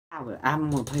Alright, I'm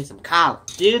gonna play some Call of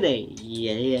Duty.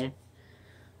 Yeah.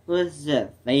 What's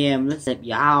up, fam? What's up,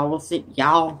 y'all? What's up,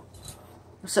 y'all?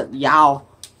 What's up, y'all?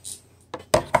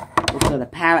 We're gonna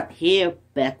Pirate here,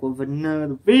 back with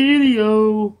another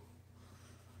video.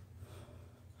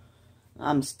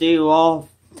 I'm still off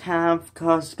time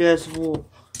because guess what?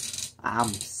 I'm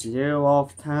still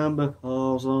off time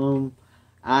because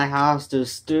I have to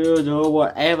still do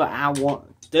whatever I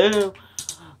want to do.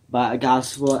 But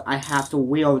guess what? I have to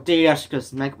wield this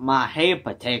because make my hair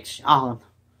protection.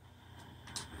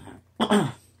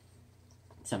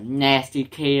 Some nasty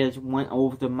kids went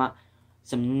over to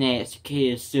some nasty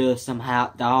kids stole some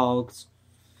hot dogs.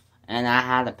 And I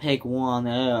had to pick one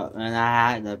up and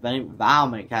I had to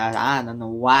vomit because I don't know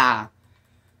why.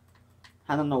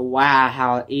 I don't know why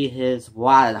how to eat his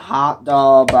white hot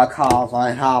dog because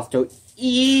I have to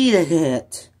eat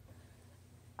it.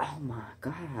 Oh my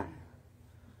god.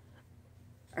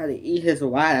 I had to eat his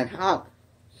white hot.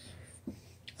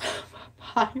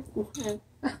 I'm a pirate.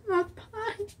 I'm a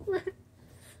pirate.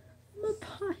 I'm a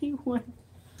pirate.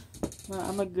 Well,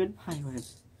 I'm a good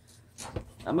pirate.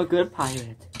 I'm a good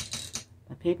pirate.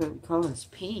 My favorite color is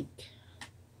pink.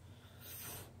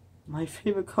 My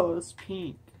favorite color is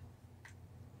pink.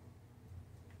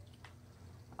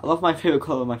 I love my favorite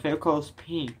color. My favorite color is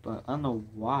pink, but I don't know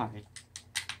why.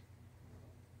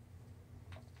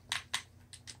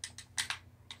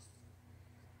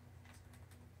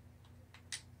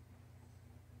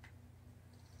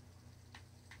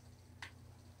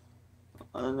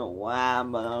 I don't know why,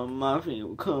 but my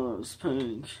favorite color is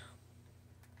pink.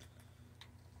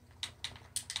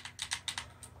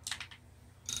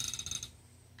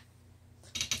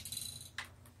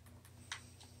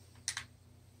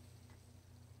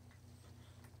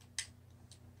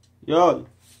 Yo.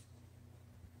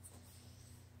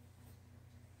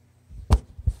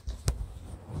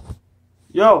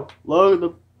 Yo,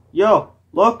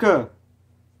 Luckier.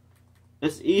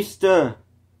 It's Easter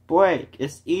break.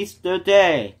 It's Easter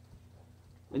day.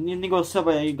 We need to go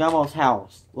celebrate at your grandma's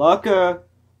house. Luckier,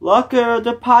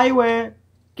 the pirate.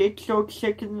 Get your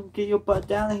chicken and get your butt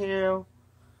down here.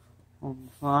 I'm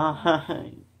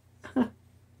fine.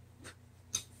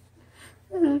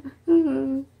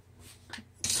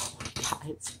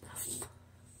 Guys,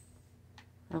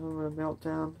 I'm having a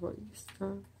meltdown for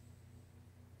Easter.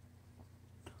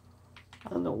 I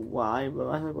don't know why, but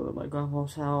I have to go to my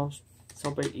grandma's house,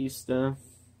 celebrate Easter.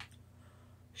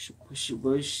 She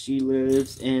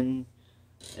lives in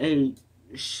a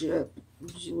ship.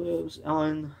 She lives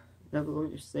on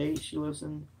Never State. She lives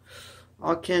in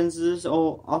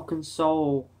Arkansas,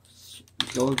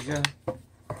 Georgia.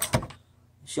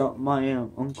 My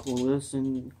uncle lives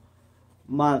in.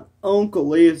 My uncle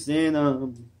lives in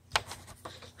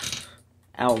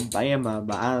Alabama,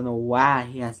 but I don't know why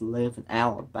he has to live in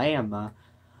Alabama.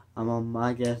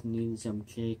 I just need some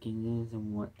chicken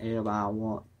and whatever I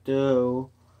want to do,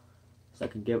 so I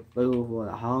can get food for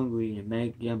the hungry and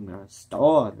make them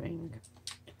starving.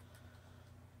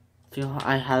 So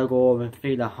I have to go over and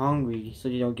feed the hungry so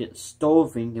they don't get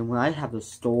starving. And when I have to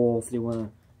starve, they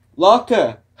wanna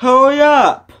Luckier, hurry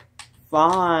up!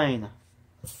 Fine.